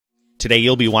Today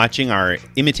you'll be watching our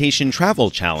Imitation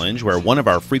Travel Challenge, where one of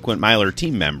our frequent miler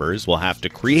team members will have to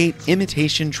create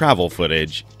imitation travel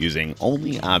footage using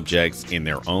only objects in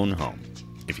their own home.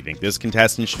 If you think this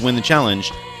contestant should win the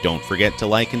challenge, don't forget to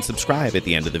like and subscribe at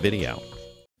the end of the video.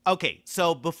 Okay,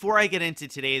 so before I get into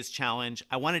today's challenge,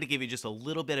 I wanted to give you just a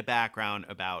little bit of background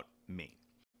about me.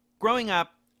 Growing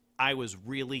up, I was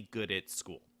really good at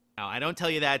school. Now, I don't tell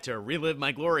you that to relive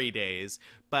my glory days,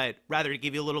 but rather to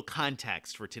give you a little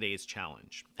context for today's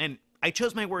challenge. And I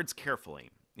chose my words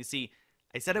carefully. You see,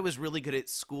 I said I was really good at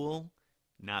school,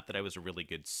 not that I was a really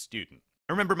good student.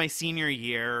 I remember my senior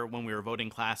year when we were voting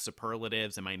class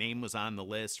superlatives and my name was on the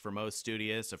list for most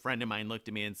studious. A friend of mine looked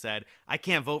at me and said, "I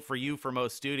can't vote for you for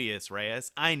most studious,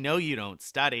 Reyes. I know you don't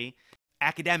study."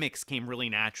 Academics came really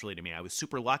naturally to me. I was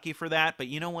super lucky for that, but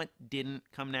you know what didn't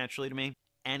come naturally to me?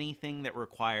 Anything that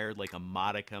required like a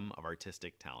modicum of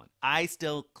artistic talent. I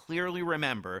still clearly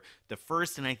remember the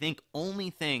first and I think only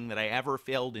thing that I ever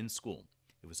failed in school.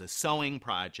 It was a sewing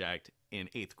project in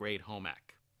 8th grade home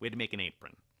ec. We had to make an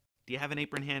apron. Do you have an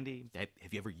apron handy?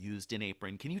 Have you ever used an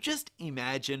apron? Can you just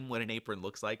imagine what an apron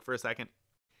looks like for a second?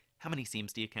 How many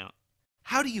seams do you count?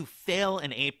 How do you fail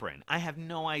an apron? I have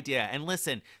no idea. And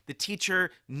listen, the teacher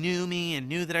knew me and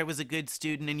knew that I was a good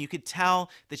student, and you could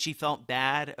tell that she felt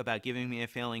bad about giving me a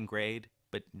failing grade,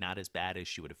 but not as bad as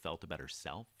she would have felt about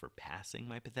herself for passing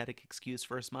my pathetic excuse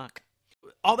for a smuck.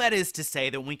 All that is to say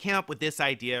that when we came up with this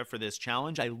idea for this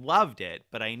challenge, I loved it,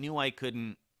 but I knew I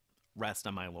couldn't rest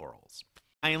on my laurels.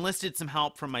 I enlisted some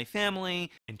help from my family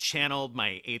and channeled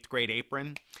my 8th grade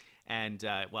apron, and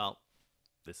well,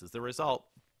 this is the result.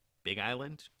 Big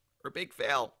island or big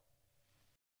fail?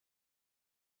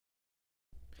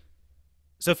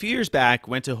 So a few years back,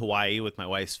 went to Hawaii with my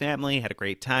wife's family, had a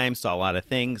great time, saw a lot of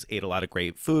things, ate a lot of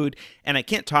great food, and I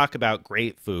can't talk about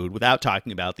great food without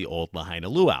talking about the old Lahaina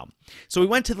luau. So we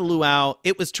went to the luau.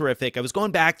 It was terrific. I was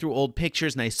going back through old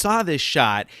pictures and I saw this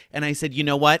shot and I said, you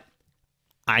know what?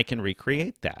 I can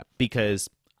recreate that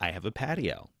because I have a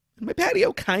patio. And my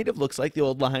patio kind of looks like the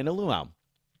old Lahaina luau.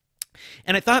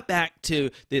 And I thought back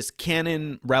to this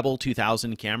Canon Rebel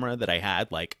 2000 camera that I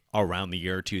had like around the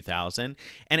year 2000.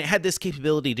 And it had this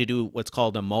capability to do what's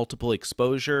called a multiple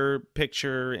exposure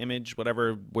picture, image,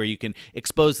 whatever, where you can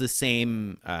expose the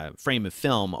same frame of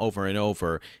film over and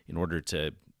over in order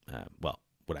to, well,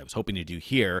 what I was hoping to do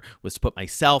here was to put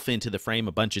myself into the frame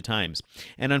a bunch of times.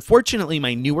 And unfortunately,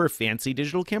 my newer fancy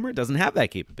digital camera doesn't have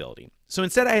that capability. So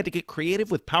instead, I had to get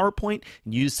creative with PowerPoint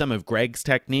and use some of Greg's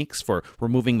techniques for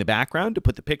removing the background to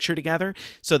put the picture together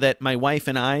so that my wife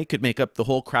and I could make up the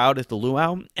whole crowd at the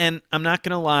luau. And I'm not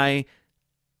going to lie,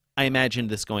 I imagined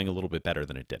this going a little bit better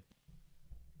than it did.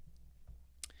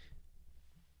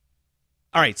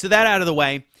 All right, so that out of the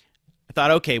way, I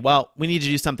thought, okay, well, we need to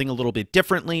do something a little bit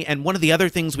differently. And one of the other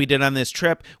things we did on this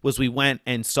trip was we went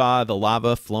and saw the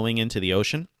lava flowing into the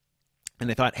ocean. And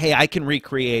I thought, hey, I can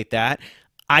recreate that.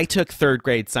 I took 3rd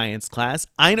grade science class.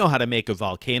 I know how to make a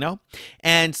volcano.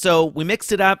 And so we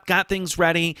mixed it up, got things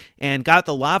ready, and got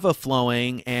the lava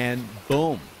flowing, and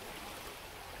boom,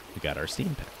 we got our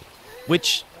steam packet,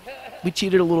 which we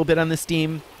cheated a little bit on the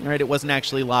steam. All right, it wasn't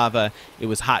actually lava. It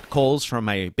was hot coals from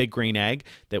my big green egg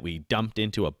that we dumped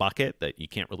into a bucket that you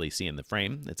can't really see in the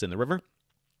frame that's in the river.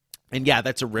 And yeah,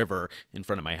 that's a river in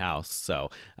front of my house. So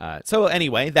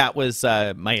anyway, that was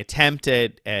my attempt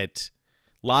at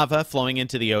lava flowing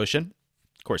into the ocean.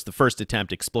 Of course, the first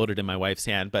attempt exploded in my wife's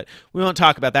hand, but we won't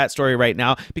talk about that story right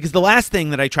now because the last thing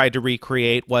that I tried to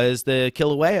recreate was the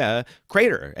Kilauea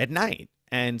crater at night.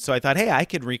 And so I thought, hey, I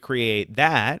could recreate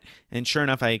that. And sure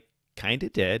enough, I kind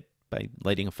of did by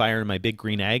lighting a fire in my big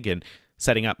green egg and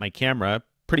setting up my camera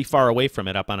pretty far away from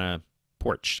it up on a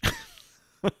porch.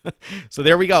 So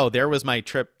there we go. There was my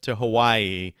trip to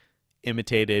Hawaii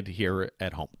imitated here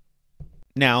at home.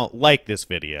 Now, like this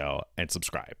video and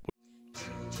subscribe.